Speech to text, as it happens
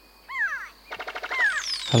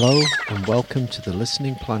Hello and welcome to the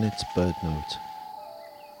Listening Planet's Bird Note.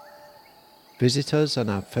 Visit us on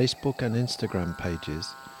our Facebook and Instagram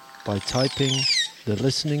pages by typing The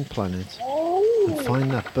Listening Planet and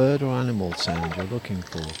find that bird or animal sound you're looking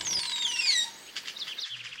for.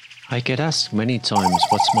 I get asked many times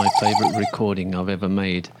what's my favourite recording I've ever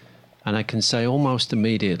made, and I can say almost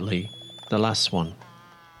immediately, the last one.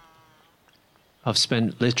 I've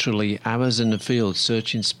spent literally hours in the field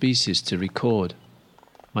searching species to record.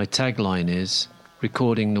 My tagline is,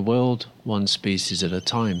 recording the world one species at a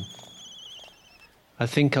time. I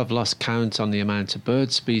think I've lost count on the amount of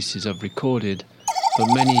bird species I've recorded,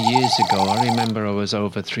 but many years ago I remember I was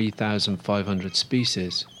over 3,500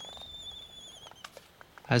 species.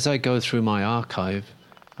 As I go through my archive,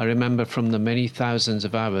 I remember from the many thousands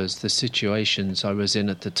of hours the situations I was in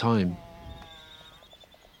at the time.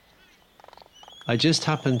 I just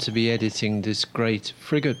happened to be editing this great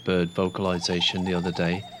Frigatebird vocalization the other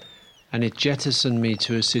day, and it jettisoned me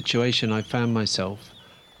to a situation I found myself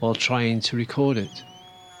while trying to record it.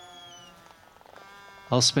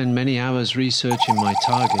 I'll spend many hours researching my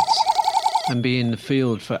targets and be in the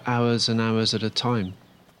field for hours and hours at a time.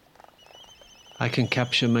 I can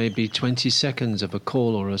capture maybe 20 seconds of a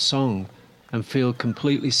call or a song and feel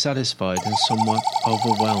completely satisfied and somewhat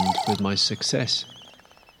overwhelmed with my success.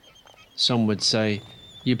 Some would say,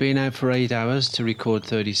 "You've been out for 8 hours to record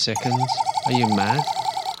 30 seconds. Are you mad?"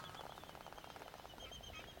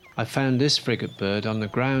 I found this frigatebird on the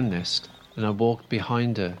ground nest and I walked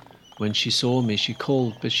behind her. When she saw me, she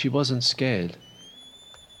called, but she wasn't scared.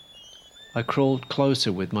 I crawled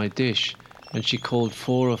closer with my dish and she called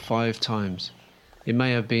 4 or 5 times. It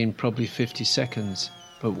may have been probably 50 seconds,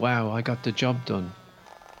 but wow, I got the job done.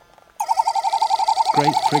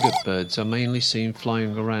 Great frigatebirds are mainly seen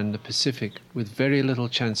flying around the Pacific with very little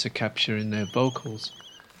chance of capturing their vocals.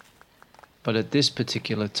 But at this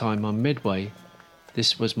particular time on Midway,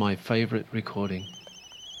 this was my favourite recording.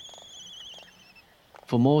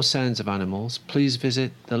 For more sounds of animals, please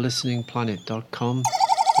visit thelisteningplanet.com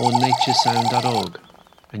or naturesound.org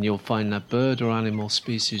and you'll find that bird or animal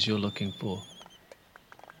species you're looking for.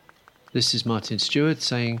 This is Martin Stewart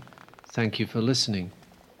saying thank you for listening.